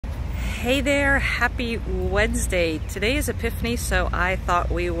Hey there, happy Wednesday. Today is Epiphany, so I thought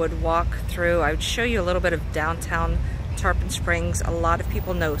we would walk through, I would show you a little bit of downtown Tarpon Springs. A lot of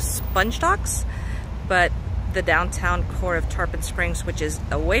people know Sponge Docks, but the downtown core of Tarpon Springs, which is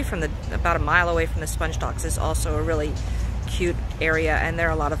away from about a mile away from the Sponge Docks, is also a really cute area, and there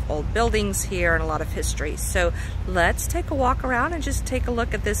are a lot of old buildings here and a lot of history. So let's take a walk around and just take a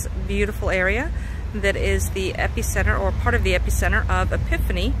look at this beautiful area that is the epicenter, or part of the epicenter of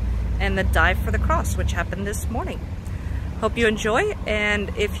Epiphany and the Dive for the Cross, which happened this morning. Hope you enjoy,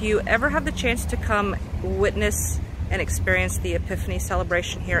 and if you ever have the chance to come witness and experience the Epiphany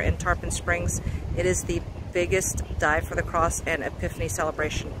celebration here in Tarpon Springs, it is the biggest Dive for the Cross and Epiphany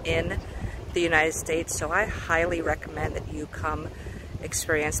celebration in the United States, so I highly recommend that you come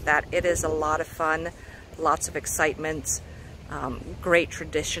experience that. It is a lot of fun, lots of excitement, great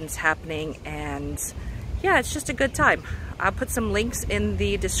traditions happening, and yeah, it's just a good time. I'll put some links in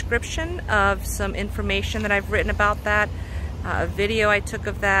the description of some information that I've written about that, a video I took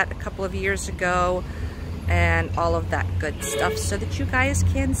of that a couple of years ago, and all of that good stuff so that you guys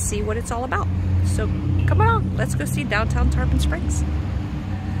can see what it's all about. So come on, let's go see downtown Tarpon Springs.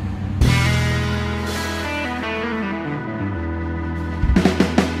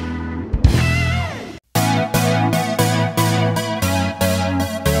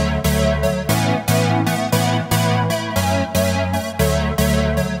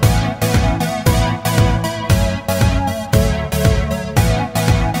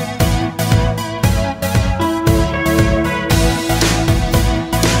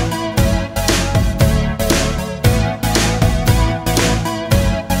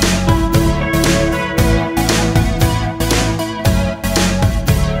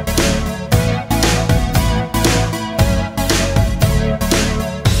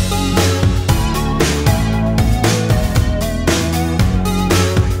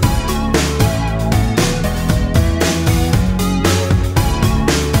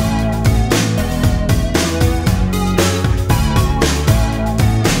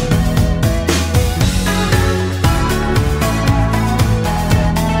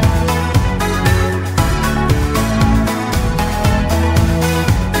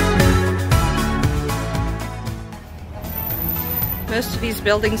 Most of these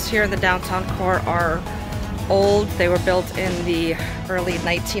buildings here in the downtown core are old. They were built in the early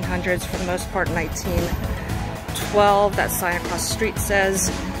 1900s, for the most part 1912. That sign across the street says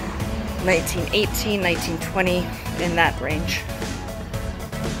 1918, 1920, in that range.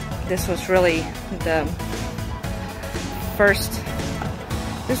 This was really the first,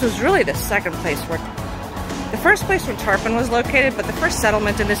 this was really the second place where, the first place where Tarpon was located, but the first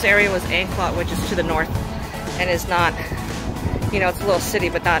settlement in this area was Anclot, which is to the north and is not, you know, it's a little city,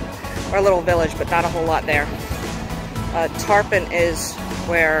 but not, or a little village, but not a whole lot there. Tarpon is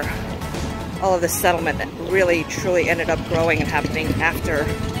where all of the settlement that really, truly ended up growing and happening after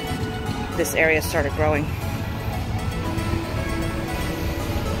this area started growing.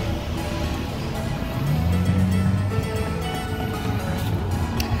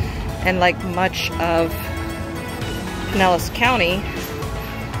 And like much of Pinellas County,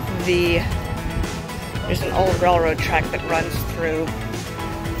 there's an old railroad track that runs through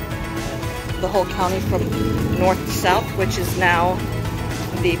the whole county from north to south, which is now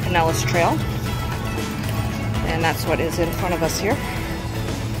the Pinellas Trail. And that's what is in front of us here.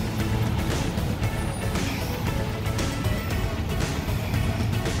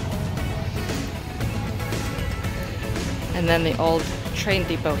 And then the old train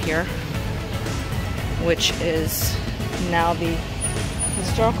depot here, which is now the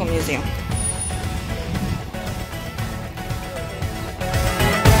Historical Museum.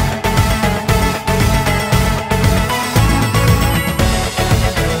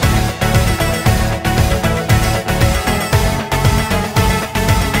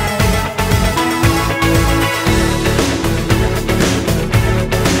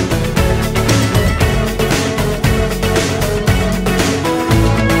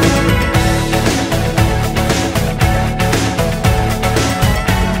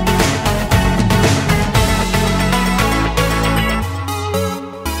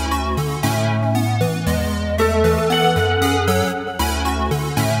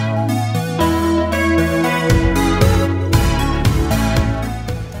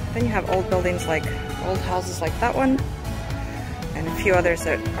 Old buildings, like old houses like that one, and a few others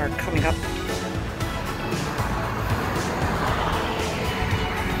that are coming up.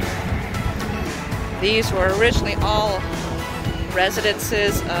 These were originally all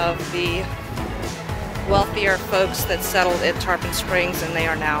residences of the wealthier folks that settled in Tarpon Springs, and they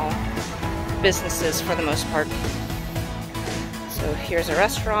are now businesses for the most part. So here's a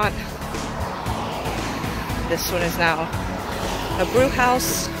restaurant. This one is now a brew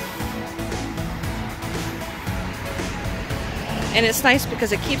house. And it's nice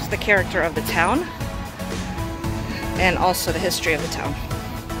because it keeps the character of the town and also the history of the town.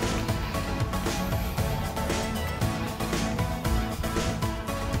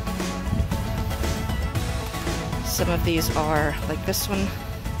 Some of these are, like this one,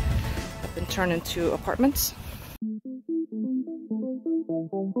 have been turned into apartments.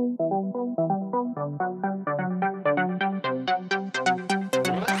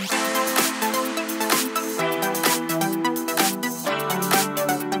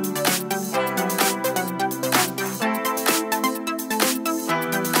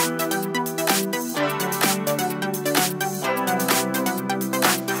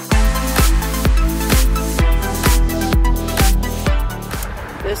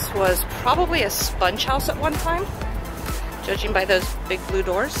 This was probably a sponge house at one time, judging by those big blue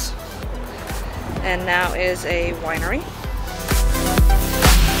doors, and now is a winery.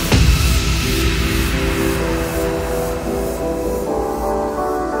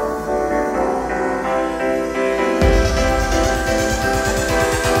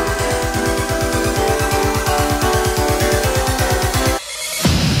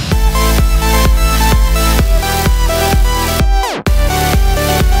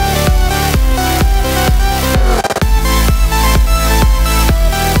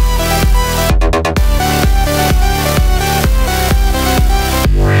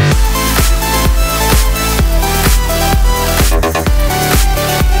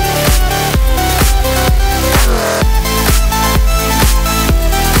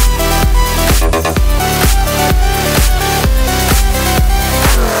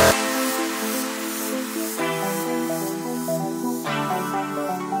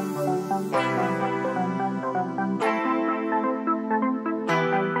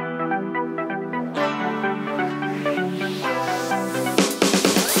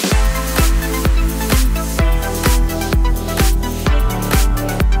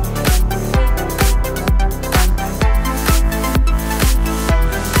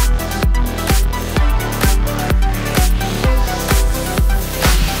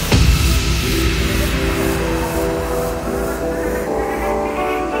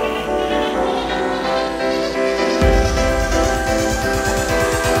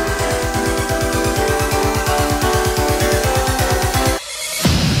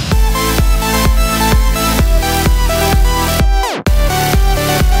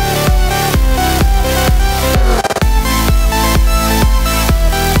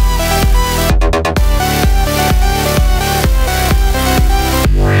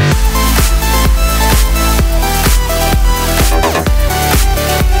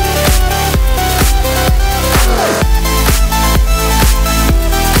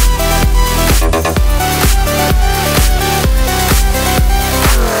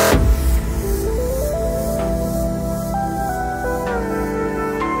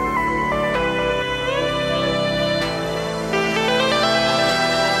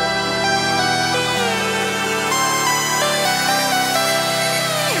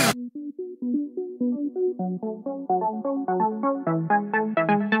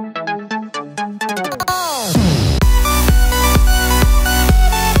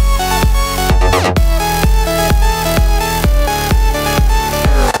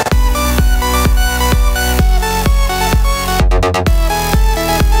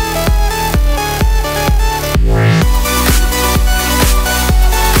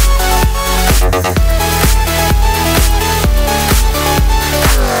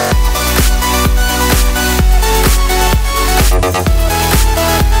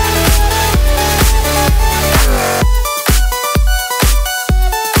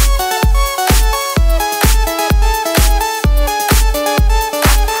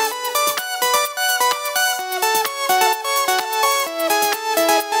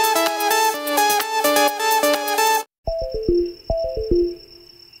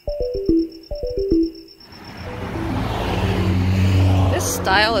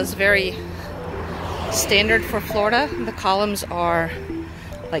 Style is very standard for Florida. The columns are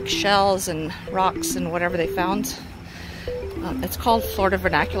like shells and rocks and whatever they found. It's called Florida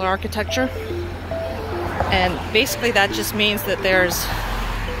vernacular architecture, and basically that just means that there's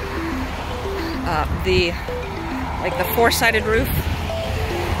the four-sided roof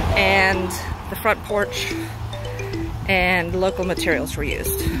and the front porch and local materials were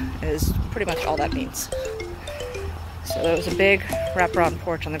used, is pretty much all that means. So there was a big wraparound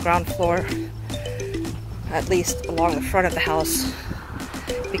porch on the ground floor, at least along the front of the house,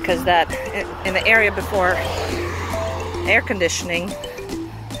 because that, in the area before air conditioning,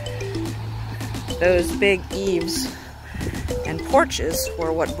 those big eaves and porches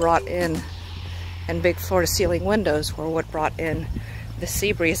were what brought in, and big floor-to-ceiling windows were what brought in the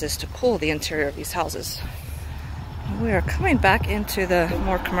sea breezes to cool the interior of these houses. We are coming back into the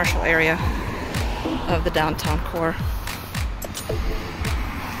more commercial area of the downtown core.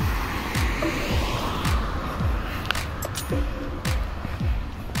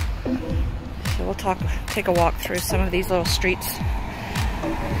 So we'll take a walk through some of these little streets.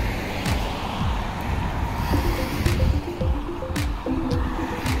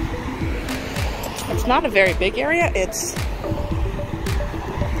 It's not a very big area. It's,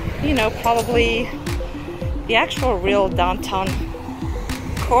 you know, probably the actual real downtown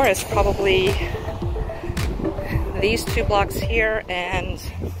core is probably these 2 blocks here and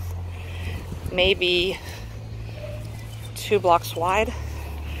maybe 2 blocks wide.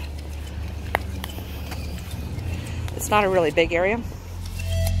 It's not a really big area.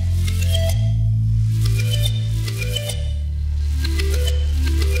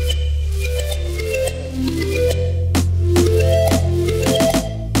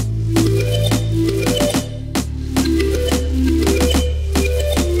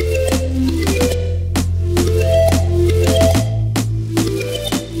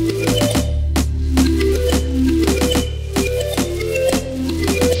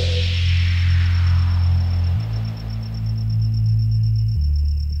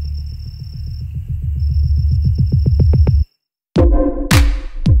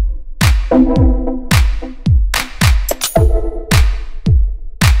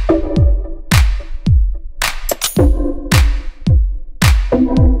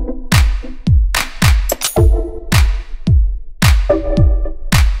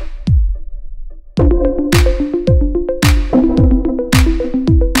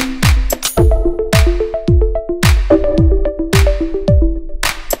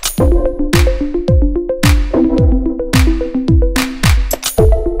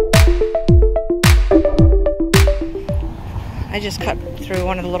 I just cut through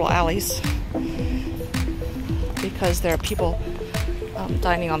one of the little alleys because there are people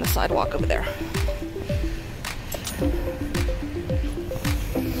dining on the sidewalk over there.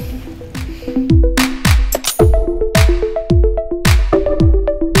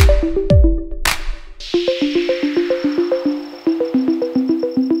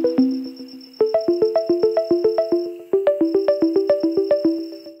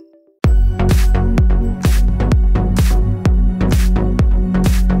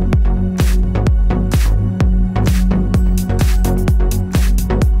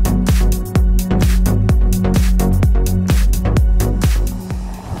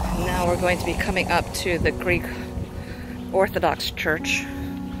 Going to be coming up to the Greek Orthodox Church,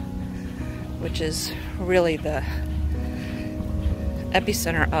 which is really the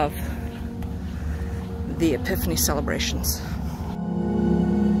epicenter of the Epiphany celebrations.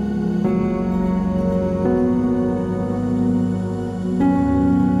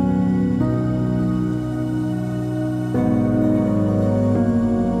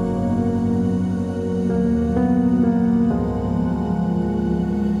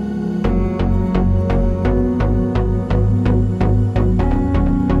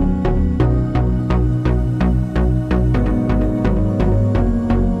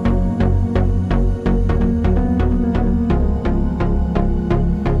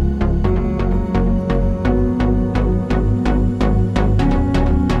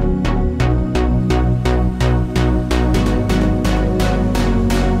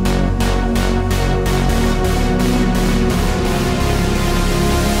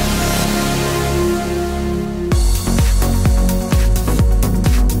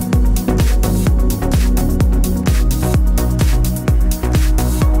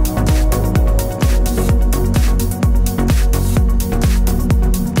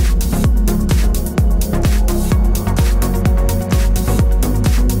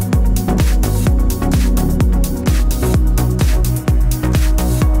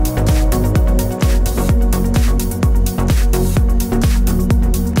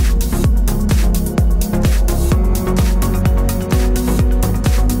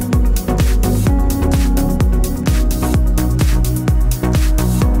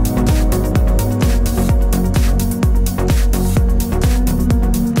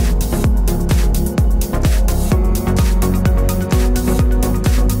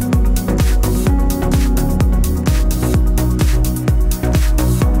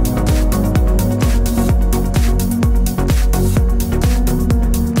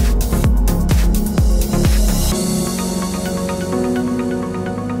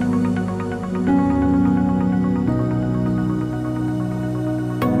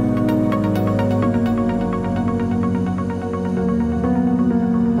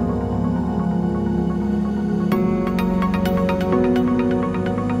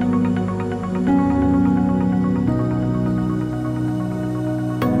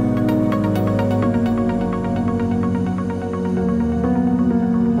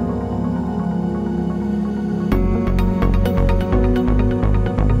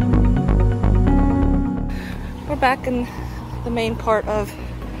 back in the main part of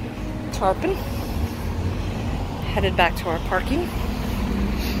Tarpon. Headed back to our parking.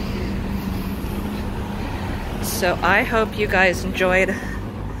 So I hope you guys enjoyed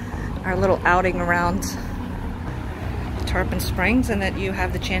our little outing around Tarpon Springs and that you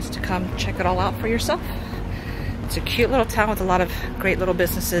have the chance to come check it all out for yourself. It's a cute little town with a lot of great little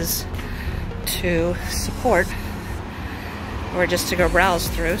businesses to support or just to go browse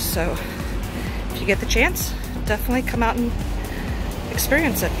through. So if you get the chance, definitely come out and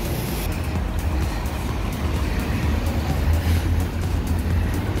experience it.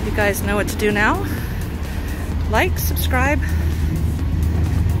 You guys know what to do now. Like, subscribe,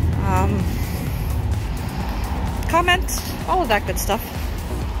 comment, all of that good stuff.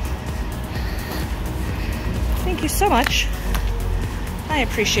 Thank you so much. I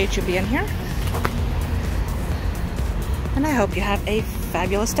appreciate you being here. And I hope you have a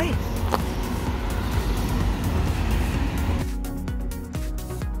fabulous day.